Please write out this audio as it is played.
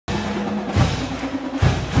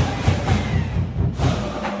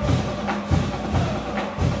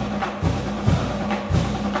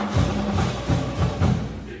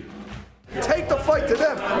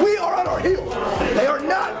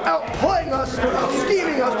of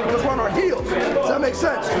scheming us because we're on our heels. Does that make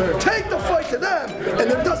sense? Take the fight to them,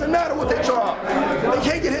 and it doesn't matter what they draw. They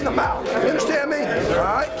can't get hit in the mouth. You understand me? All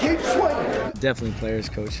right? Keep swinging. Definitely players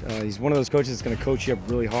coach. He's one of those coaches that's going to coach you up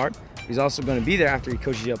really hard. He's also going to be there after he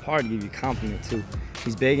coaches you up hard to give you a compliment too.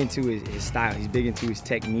 He's big into his style. He's big into his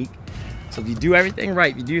technique. So if you do everything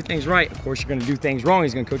right, if you do your things right, of course you're going to do things wrong.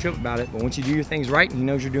 He's going to coach you up about it. But once you do your things right and he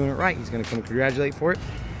knows you're doing it right, he's going to come congratulate for it.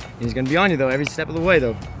 And he's going to be on you though every step of the way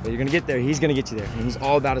though. But you're going to get there. He's going to get you there. And he's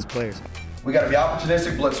all about his players. We got to be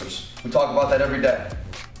opportunistic blitzers. We talk about that every day.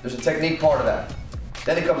 There's a technique part of that.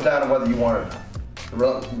 Then it comes down to whether you want it or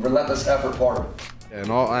not. The relentless effort part of it. In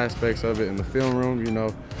all aspects of it, in the film room, you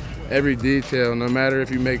know, every detail, no matter if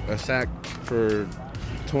you make a sack for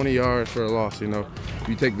 20 yards for a loss, you know, if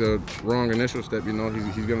you take the wrong initial step, you know,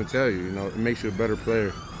 he's going to tell you, you know, it makes you a better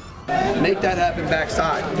player. Make that happen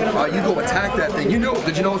backside. You go attack that thing. Did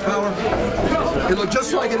you know his power? It looked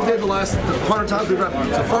just like it did the last 100 times we've run.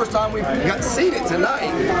 It's the first time we've seen it tonight.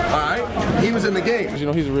 All right? He was in the game. You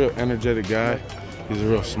know, he's a real energetic guy. He's a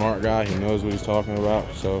real smart guy. He knows what he's talking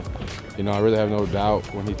about. So, you know, I really have no doubt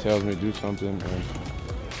when he tells me to do something. And,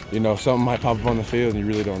 you know, something might pop up on the field and you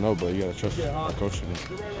really don't know, but you got to trust the coach.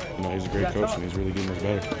 You know, he's a great coach and he's really getting us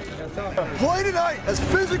better. Play tonight as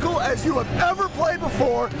physical as you have ever played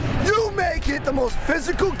before. You make it the most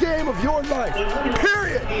physical game of your life.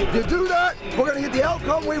 Period. You do that, we're going to get the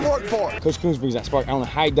outcome we worked for. Coach Koonz brings that spark. I don't know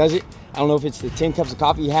how he does it. I don't know if it's the 10 cups of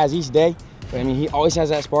coffee he has each day. But I mean, he always has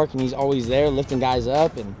that spark and he's always there lifting guys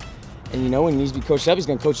up. And you know, when he needs to be coached up, he's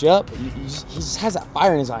going to coach you up. He just has that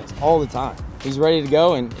fire in his eyes all the time. He's ready to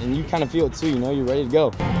go, and you kind of feel it too, you know, you're ready to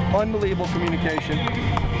go. Unbelievable communication,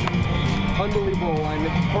 unbelievable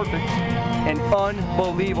alignment, perfect, and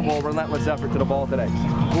unbelievable relentless effort to the ball today.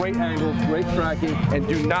 Great angles, great tracking, and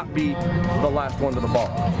do not be the last one to the ball.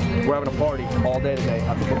 We're having a party all day today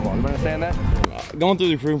at the football. You understand that? Going through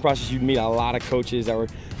the recruiting process, you meet a lot of coaches that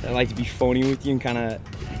like to be phony with you and kind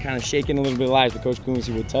of shaking a little bit of lies. But Coach Koonz,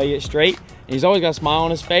 he will tell you it straight, and he's always got a smile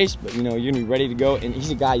on his face. But you know, you're gonna be ready to go, and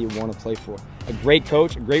he's a guy you want to play for. A great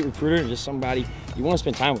coach, a great recruiter, just somebody you want to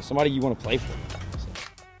spend time with, somebody you want to play for.